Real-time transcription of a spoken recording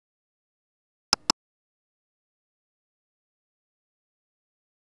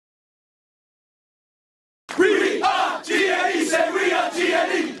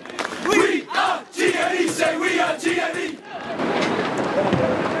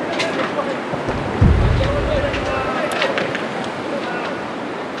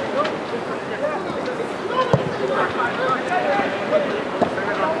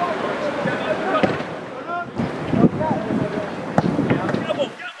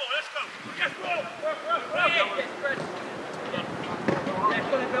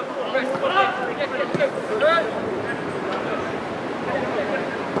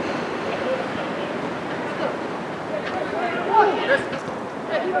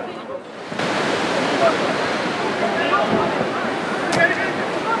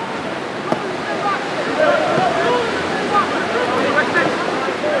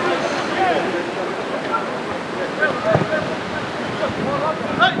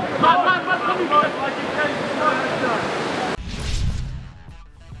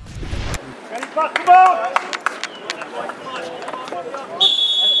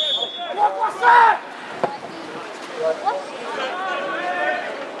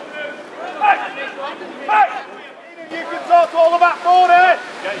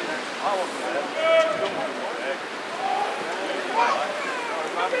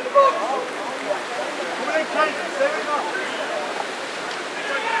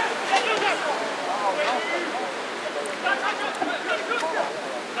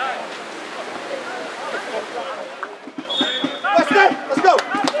Let's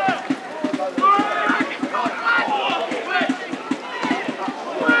go!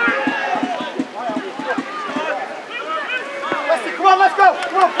 Come on, let's go!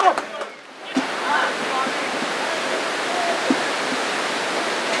 Come on, come on!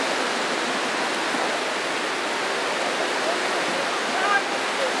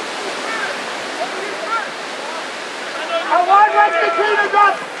 How wide, let's get cleaner,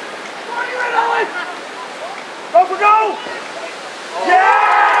 John! Go for goal!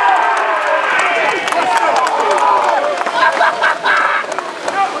 Yeah!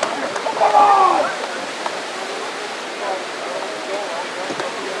 Come on!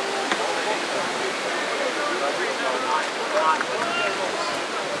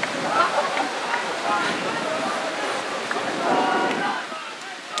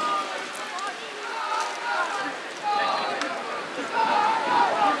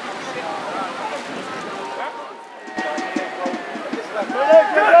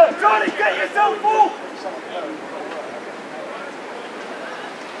 Johnny, get yourself full!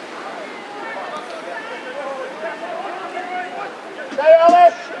 Stay,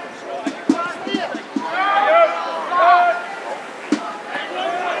 Alex!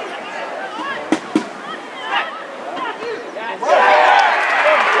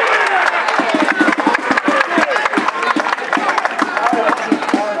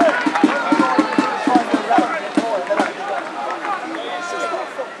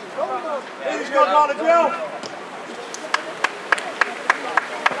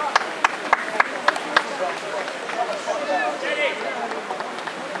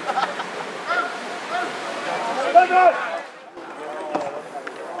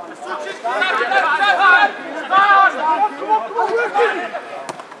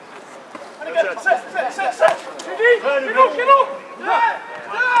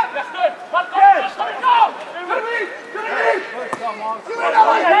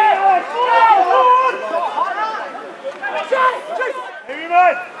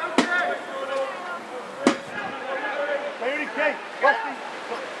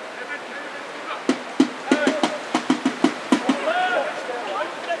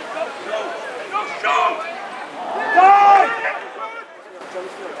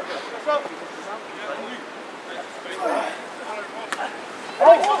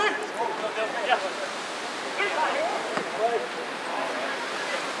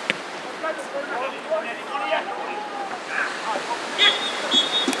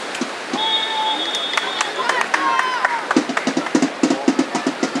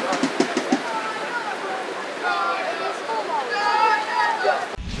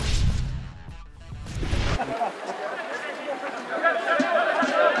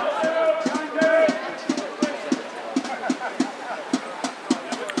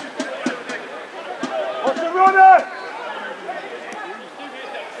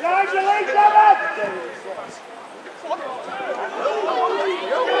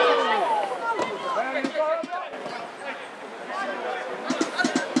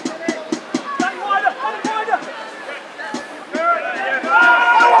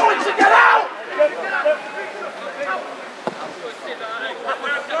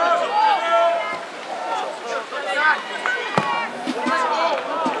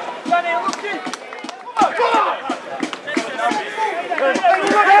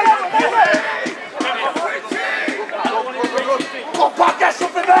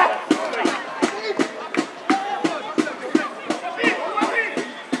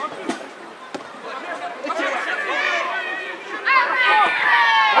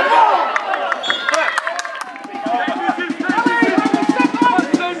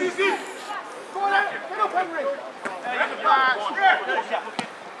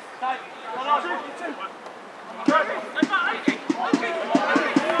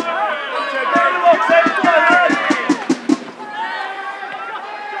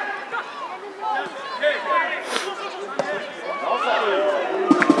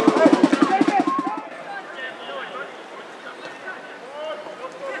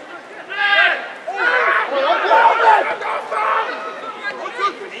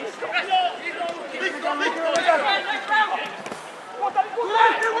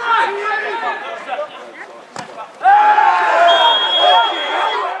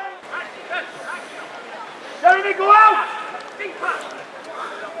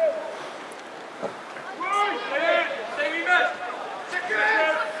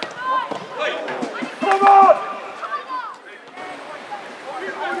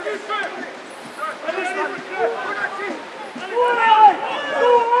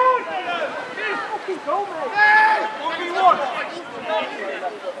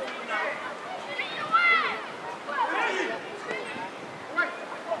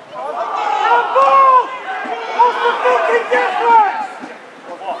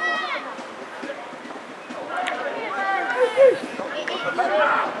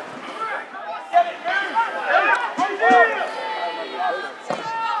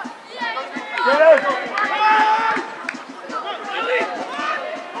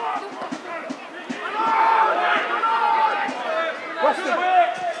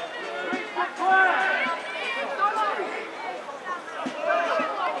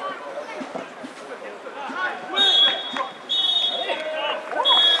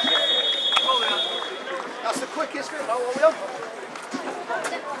 He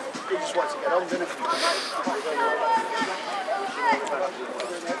just wants to get on, didn't he?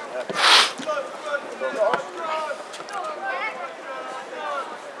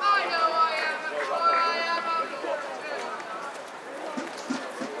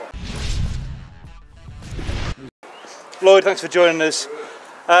 Lloyd, thanks for joining us.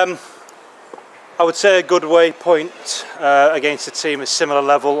 I would say a good away point against a team at similar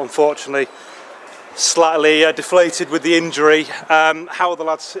level, unfortunately. Slightly deflated with the injury. How are the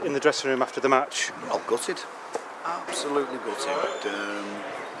lads in the dressing room after the match? Oh, gutted. Absolutely gutted. The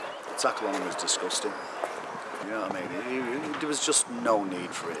tackle on him was disgusting. You know what I mean? There was just no need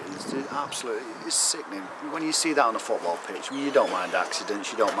for it. It's sickening. When you see that on a football pitch, you don't mind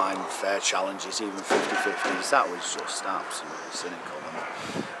accidents, you don't mind fair challenges, even 50-50s. That was just absolutely cynical.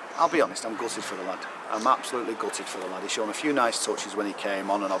 And I'll be honest, I'm gutted for the lad. I'm absolutely gutted for the lad. He's shown a few nice touches when he came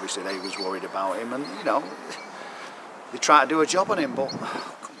on, and obviously they was worried about him. And you know, they try to do a job on him, but come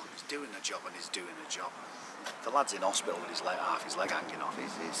on, he's doing a job and he's doing a job. The lad's in hospital with half his leg hanging off.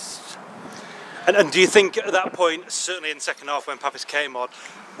 And do you think at that point, certainly in the second half when Pappas came on,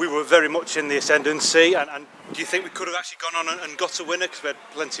 we were very much in the ascendancy, and do you think we could have actually gone on and got a winner, because we had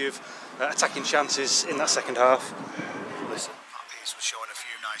plenty of attacking chances in that second half? Listen, Pappas was showing a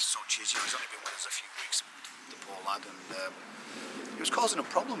few nice touches. He's only been with us a few weeks, the poor lad, and he was causing him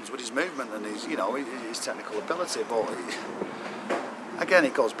problems with his movement and his, you know, his technical ability. But again,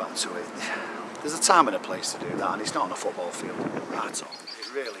 it goes back to it. There's a time and a place to do that, and it's not on a football field at all.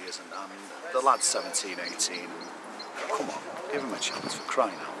 It really isn't. And the lad's 17, 18. Come on, give him a chance, for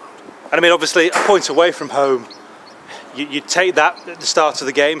crying out loud. And I mean, obviously, a point away from home, you take that at the start of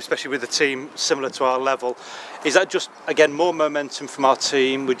the game, especially with a team similar to our level. Is that just, again, more momentum from our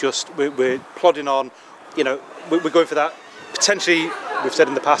team? We're plodding on, you know, we're going for that, potentially, we've said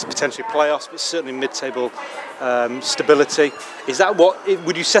in the past, potentially playoffs, but certainly mid-table stability. Is that what,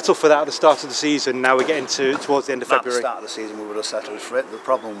 would you settle for that at the start of the season? Now we're getting towards the end of February. At the start of the season we would have settled for it. The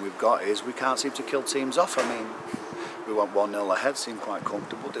problem we've got is we can't seem to kill teams off. I mean, we went 1-0 ahead, seemed quite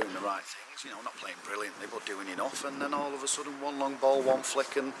comfortable, doing the right things, you know, not playing brilliantly but doing enough, and then all of a sudden one long ball, one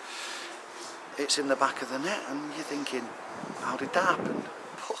flick, and it's in the back of the net, and you're thinking, how did that happen?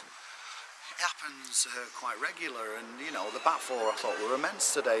 It happens quite regular, and you know, the back four I thought were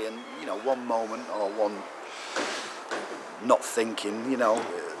immense today, and you know, one moment or one not thinking, you know,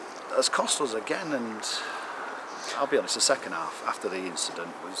 has cost us again. And I'll be honest, the second half after the incident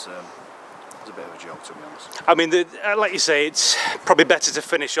was a bit of a joke, to be honest. I mean, like you say, it's probably better to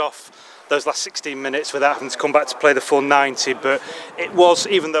finish off those last 16 minutes without having to come back to play the full 90, but it was,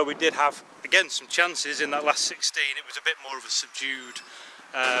 even though we did have again some chances in that last 16, it was a bit more of a subdued.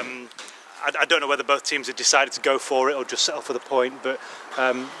 I don't know whether both teams had decided to go for it or just settle for the point, but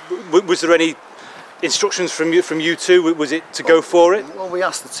was there any instructions from you two? Was it to go for it? Well, we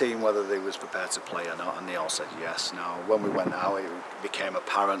asked the team whether they was prepared to play or not, and they all said yes. Now, when we went out, it became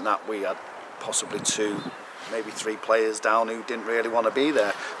apparent that we had possibly 2, maybe 3 players down who didn't really want to be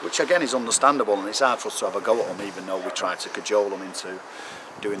there, which again is understandable, and it's hard for us to have a go at them, even though we tried to cajole them into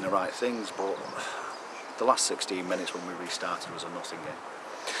doing the right things. But the last 16 minutes when we restarted was a nothing game.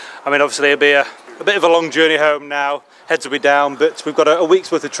 I mean, obviously it'll be a bit of a long journey home now, heads will be down, but we've got a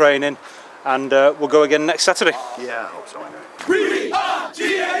week's worth of training, and we'll go again next Saturday. Yeah, I hope so anyway.